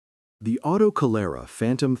The Autocolera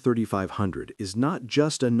Phantom 3500 is not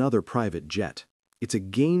just another private jet. It's a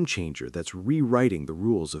game changer that's rewriting the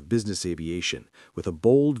rules of business aviation with a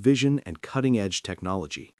bold vision and cutting-edge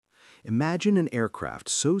technology. Imagine an aircraft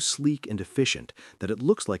so sleek and efficient that it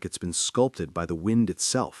looks like it's been sculpted by the wind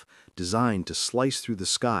itself, designed to slice through the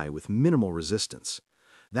sky with minimal resistance.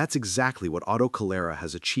 That's exactly what Autocolera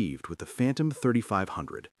has achieved with the Phantom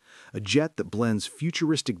 3500, a jet that blends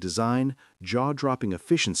futuristic design, jaw-dropping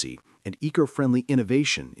efficiency, and eco-friendly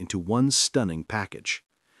innovation into one stunning package.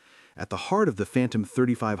 At the heart of the Phantom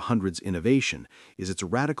 3500's innovation is its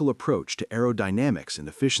radical approach to aerodynamics and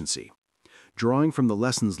efficiency. Drawing from the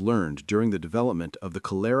lessons learned during the development of the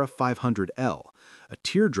Colera 500L, a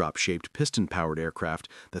teardrop-shaped piston-powered aircraft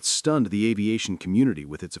that stunned the aviation community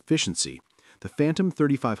with its efficiency, the Phantom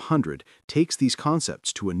 3500 takes these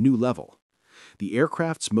concepts to a new level. The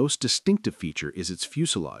aircraft's most distinctive feature is its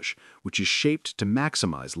fuselage, which is shaped to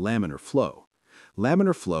maximize laminar flow.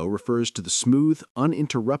 Laminar flow refers to the smooth,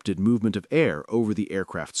 uninterrupted movement of air over the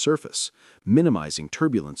aircraft's surface, minimizing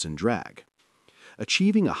turbulence and drag.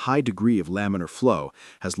 Achieving a high degree of laminar flow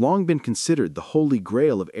has long been considered the holy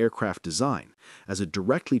grail of aircraft design, as it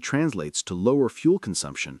directly translates to lower fuel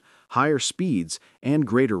consumption, higher speeds, and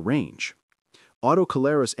greater range.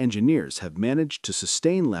 Autocolera's engineers have managed to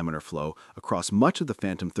sustain laminar flow across much of the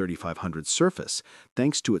Phantom 3500's surface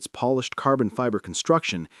thanks to its polished carbon fiber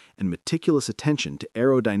construction and meticulous attention to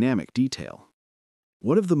aerodynamic detail.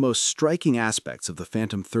 One of the most striking aspects of the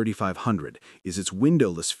Phantom 3500 is its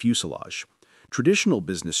windowless fuselage. Traditional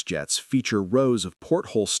business jets feature rows of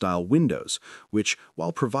porthole-style windows, which,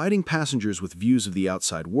 while providing passengers with views of the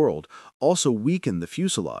outside world, also weaken the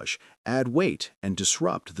fuselage, add weight, and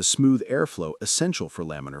disrupt the smooth airflow essential for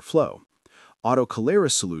laminar flow.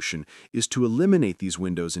 Autocolera's solution is to eliminate these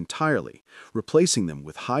windows entirely, replacing them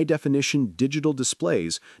with high-definition digital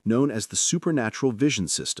displays known as the Supernatural Vision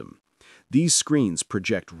System. These screens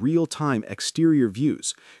project real-time exterior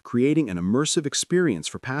views, creating an immersive experience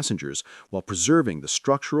for passengers while preserving the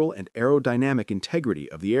structural and aerodynamic integrity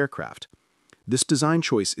of the aircraft. This design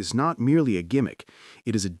choice is not merely a gimmick,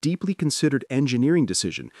 it is a deeply considered engineering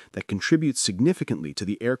decision that contributes significantly to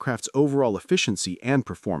the aircraft's overall efficiency and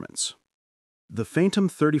performance. The Phantom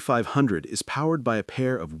 3500 is powered by a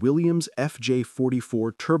pair of Williams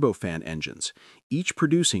FJ44 turbofan engines, each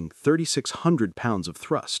producing 3,600 pounds of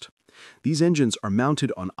thrust. These engines are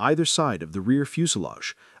mounted on either side of the rear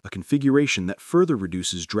fuselage, a configuration that further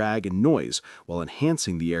reduces drag and noise while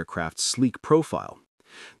enhancing the aircraft's sleek profile.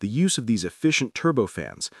 The use of these efficient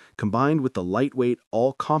turbofans, combined with the lightweight,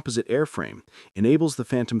 all-composite airframe, enables the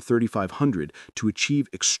Phantom 3500 to achieve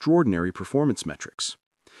extraordinary performance metrics.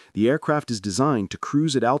 The aircraft is designed to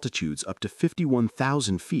cruise at altitudes up to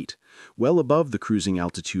 51,000 feet, well above the cruising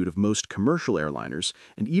altitude of most commercial airliners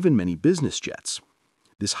and even many business jets.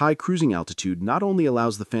 This high cruising altitude not only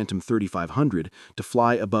allows the Phantom 3500 to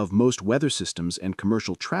fly above most weather systems and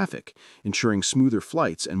commercial traffic, ensuring smoother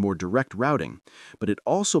flights and more direct routing, but it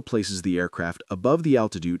also places the aircraft above the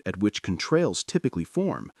altitude at which contrails typically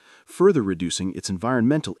form, further reducing its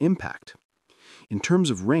environmental impact. In terms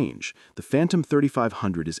of range, the Phantom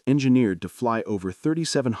 3500 is engineered to fly over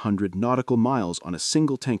 3,700 nautical miles on a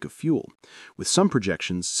single tank of fuel, with some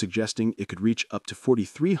projections suggesting it could reach up to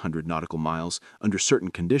 4,300 nautical miles under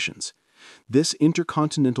certain conditions. This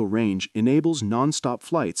intercontinental range enables non-stop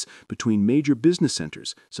flights between major business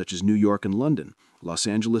centers such as New York and London, Los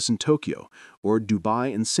Angeles and Tokyo, or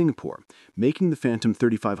Dubai and Singapore, making the Phantom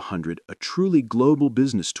 3500 a truly global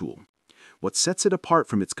business tool. What sets it apart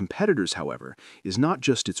from its competitors, however, is not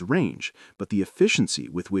just its range, but the efficiency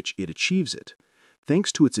with which it achieves it.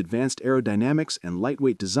 Thanks to its advanced aerodynamics and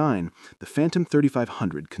lightweight design, the Phantom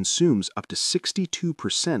 3500 consumes up to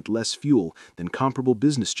 62% less fuel than comparable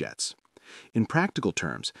business jets. In practical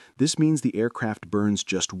terms, this means the aircraft burns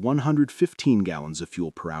just 115 gallons of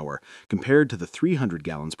fuel per hour compared to the 300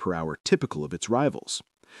 gallons per hour typical of its rivals.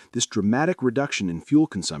 This dramatic reduction in fuel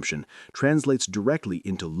consumption translates directly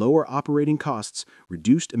into lower operating costs,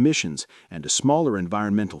 reduced emissions, and a smaller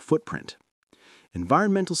environmental footprint.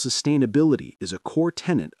 Environmental sustainability is a core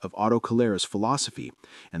tenet of Autocolera's philosophy,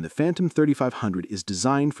 and the Phantom 3500 is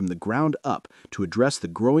designed from the ground up to address the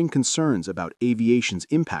growing concerns about aviation's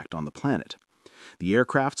impact on the planet. The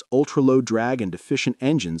aircraft's ultra-low drag and efficient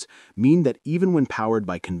engines mean that even when powered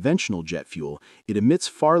by conventional jet fuel, it emits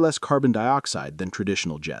far less carbon dioxide than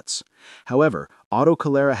traditional jets. However,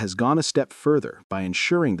 Autocolera has gone a step further by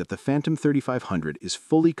ensuring that the Phantom 3500 is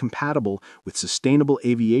fully compatible with sustainable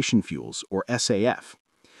aviation fuels, or SAF.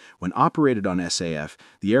 When operated on SAF,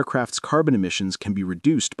 the aircraft's carbon emissions can be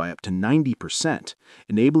reduced by up to 90%,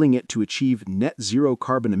 enabling it to achieve net zero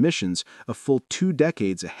carbon emissions a full 2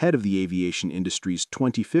 decades ahead of the aviation industry's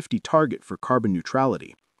 2050 target for carbon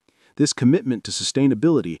neutrality. This commitment to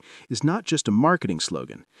sustainability is not just a marketing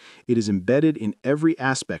slogan. It is embedded in every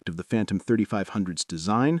aspect of the Phantom 3500's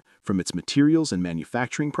design, from its materials and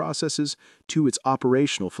manufacturing processes to its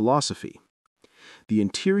operational philosophy. The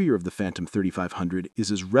interior of the Phantom 3500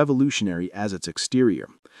 is as revolutionary as its exterior.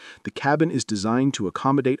 The cabin is designed to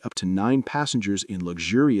accommodate up to 9 passengers in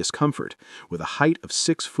luxurious comfort, with a height of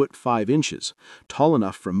 6 foot 5 inches, tall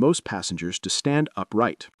enough for most passengers to stand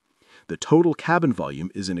upright. The total cabin volume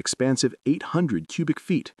is an expansive 800 cubic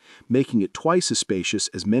feet, making it twice as spacious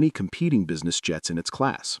as many competing business jets in its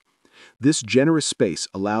class. This generous space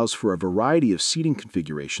allows for a variety of seating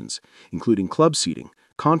configurations, including club seating,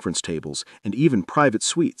 conference tables, and even private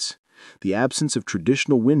suites. The absence of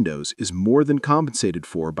traditional windows is more than compensated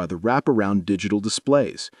for by the wraparound digital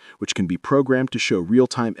displays, which can be programmed to show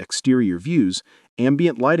real-time exterior views,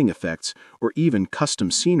 ambient lighting effects, or even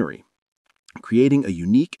custom scenery, creating a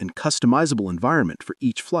unique and customizable environment for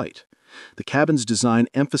each flight. The cabin's design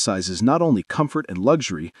emphasizes not only comfort and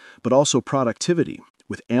luxury, but also productivity,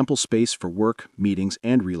 with ample space for work, meetings,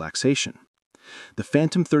 and relaxation. The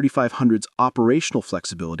Phantom 3500's operational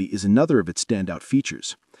flexibility is another of its standout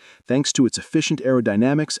features. Thanks to its efficient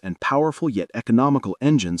aerodynamics and powerful yet economical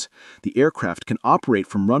engines, the aircraft can operate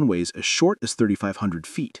from runways as short as 3,500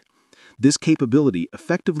 feet. This capability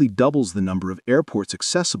effectively doubles the number of airports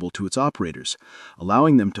accessible to its operators,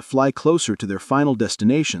 allowing them to fly closer to their final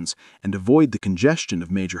destinations and avoid the congestion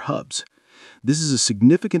of major hubs. This is a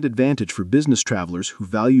significant advantage for business travelers who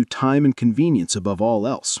value time and convenience above all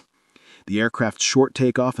else. The aircraft's short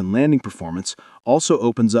takeoff and landing performance also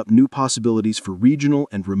opens up new possibilities for regional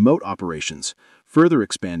and remote operations, further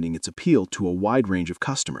expanding its appeal to a wide range of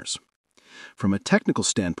customers. From a technical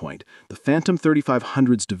standpoint, the Phantom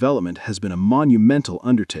 3500's development has been a monumental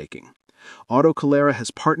undertaking. Autocalera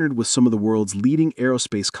has partnered with some of the world's leading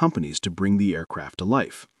aerospace companies to bring the aircraft to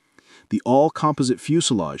life. The all-composite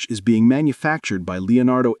fuselage is being manufactured by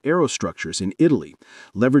Leonardo Aerostructures in Italy,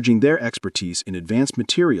 leveraging their expertise in advanced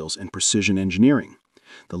materials and precision engineering.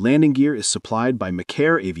 The landing gear is supplied by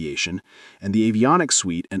Aviation, and the avionics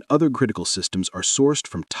suite and other critical systems are sourced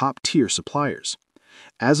from top-tier suppliers.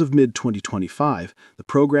 As of mid-2025, the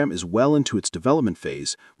program is well into its development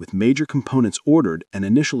phase, with major components ordered and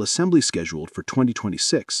initial assembly scheduled for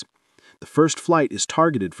 2026. The first flight is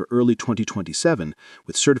targeted for early 2027,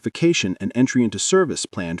 with certification and entry into service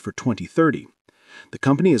planned for 2030. The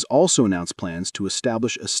company has also announced plans to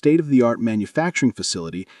establish a state-of-the-art manufacturing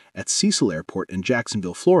facility at Cecil Airport in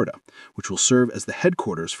Jacksonville, Florida, which will serve as the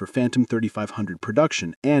headquarters for Phantom 3500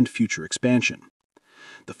 production and future expansion.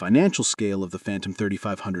 The financial scale of the Phantom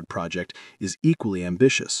 3500 project is equally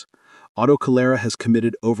ambitious. Autocalera has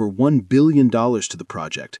committed over $1 billion to the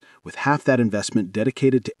project, with half that investment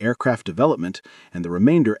dedicated to aircraft development and the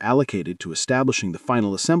remainder allocated to establishing the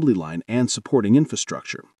final assembly line and supporting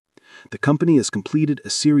infrastructure. The company has completed a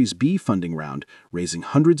Series B funding round, raising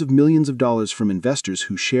hundreds of millions of dollars from investors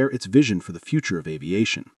who share its vision for the future of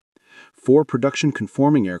aviation. 4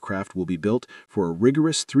 production-conforming aircraft will be built for a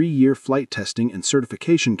rigorous 3-year flight testing and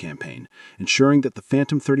certification campaign, ensuring that the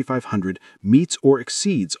Phantom 3500 meets or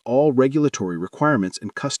exceeds all regulatory requirements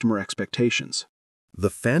and customer expectations. The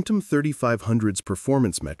Phantom 3500's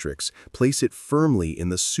performance metrics place it firmly in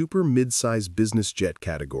the super mid-size business jet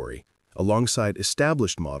category, alongside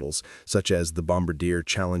established models such as the Bombardier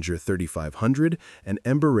Challenger 3500 and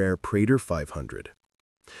Embraer Praetor 500.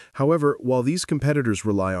 However, while these competitors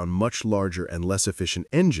rely on much larger and less efficient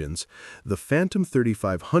engines, the Phantom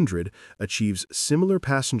 3500 achieves similar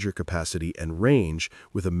passenger capacity and range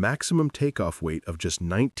with a maximum takeoff weight of just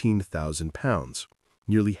 19,000 pounds,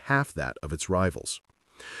 nearly half that of its rivals.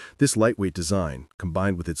 This lightweight design,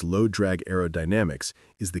 combined with its low-drag aerodynamics,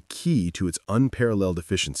 is the key to its unparalleled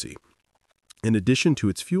efficiency. In addition to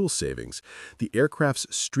its fuel savings, the aircraft's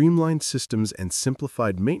streamlined systems and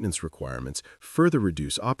simplified maintenance requirements further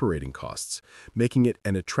reduce operating costs, making it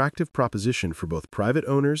an attractive proposition for both private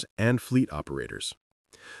owners and fleet operators.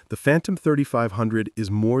 The Phantom 3500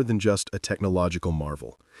 is more than just a technological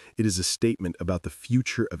marvel. It is a statement about the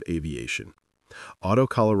future of aviation.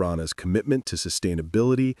 Autocalerana's commitment to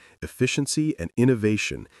sustainability, efficiency, and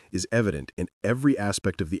innovation is evident in every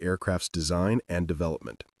aspect of the aircraft's design and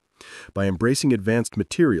development. By embracing advanced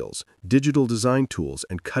materials, digital design tools,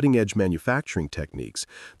 and cutting-edge manufacturing techniques,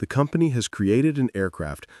 the company has created an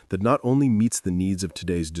aircraft that not only meets the needs of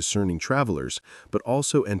today's discerning travelers, but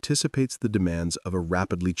also anticipates the demands of a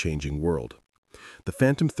rapidly changing world. The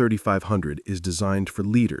Phantom 3500 is designed for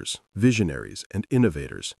leaders, visionaries, and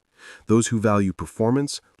innovators, those who value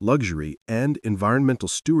performance, luxury, and environmental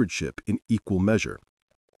stewardship in equal measure.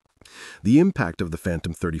 The impact of the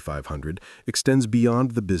Phantom 3500 extends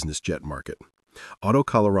beyond the business jet market.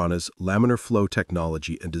 Autocolorana's laminar flow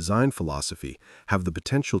technology and design philosophy have the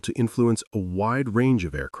potential to influence a wide range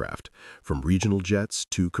of aircraft, from regional jets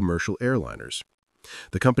to commercial airliners.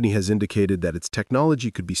 The company has indicated that its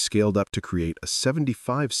technology could be scaled up to create a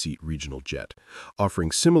 75-seat regional jet,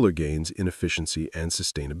 offering similar gains in efficiency and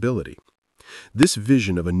sustainability. This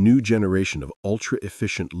vision of a new generation of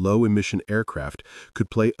ultra-efficient, low-emission aircraft could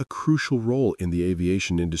play a crucial role in the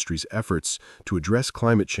aviation industry's efforts to address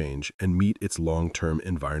climate change and meet its long-term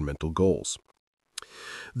environmental goals.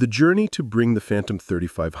 The journey to bring the Phantom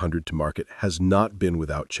 3500 to market has not been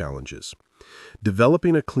without challenges.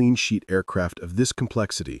 Developing a clean sheet aircraft of this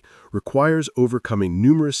complexity requires overcoming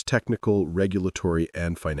numerous technical, regulatory,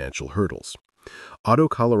 and financial hurdles.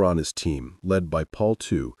 Autocolorana's team, led by Paul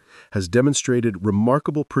Tu, has demonstrated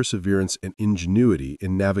remarkable perseverance and ingenuity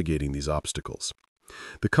in navigating these obstacles.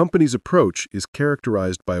 The company's approach is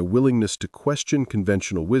characterized by a willingness to question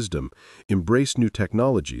conventional wisdom, embrace new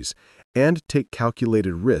technologies, and take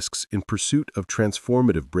calculated risks in pursuit of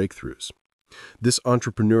transformative breakthroughs. This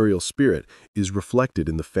entrepreneurial spirit is reflected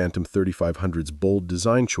in the Phantom 3500's bold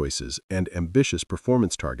design choices and ambitious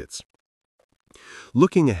performance targets.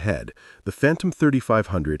 Looking ahead, the Phantom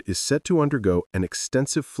 3500 is set to undergo an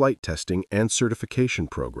extensive flight testing and certification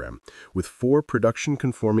program, with 4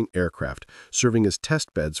 production-conforming aircraft serving as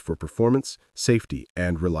test beds for performance, safety,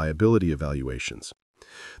 and reliability evaluations.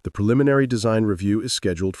 The preliminary design review is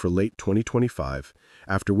scheduled for late 2025,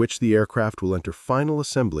 after which the aircraft will enter final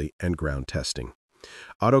assembly and ground testing.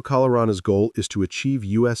 Autocolorana's goal is to achieve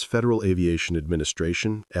U.S. Federal Aviation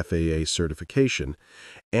Administration (FAA) certification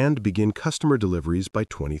and begin customer deliveries by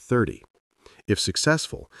 2030. If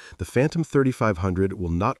successful, the Phantom 3500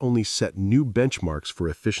 will not only set new benchmarks for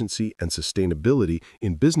efficiency and sustainability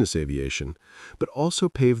in business aviation, but also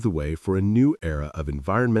pave the way for a new era of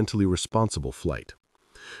environmentally responsible flight.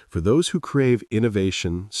 For those who crave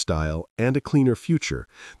innovation, style, and a cleaner future,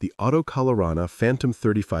 the Autocolorana Phantom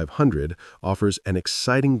 3500 offers an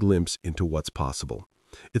exciting glimpse into what's possible.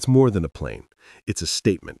 It's more than a plane. It's a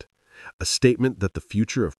statement that the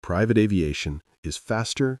future of private aviation is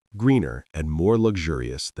faster, greener, and more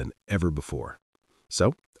luxurious than ever before.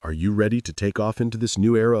 So, are you ready to take off into this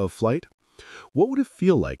new era of flight? What would it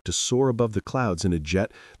feel like to soar above the clouds in a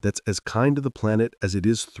jet that's as kind to the planet as it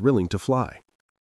is thrilling to fly?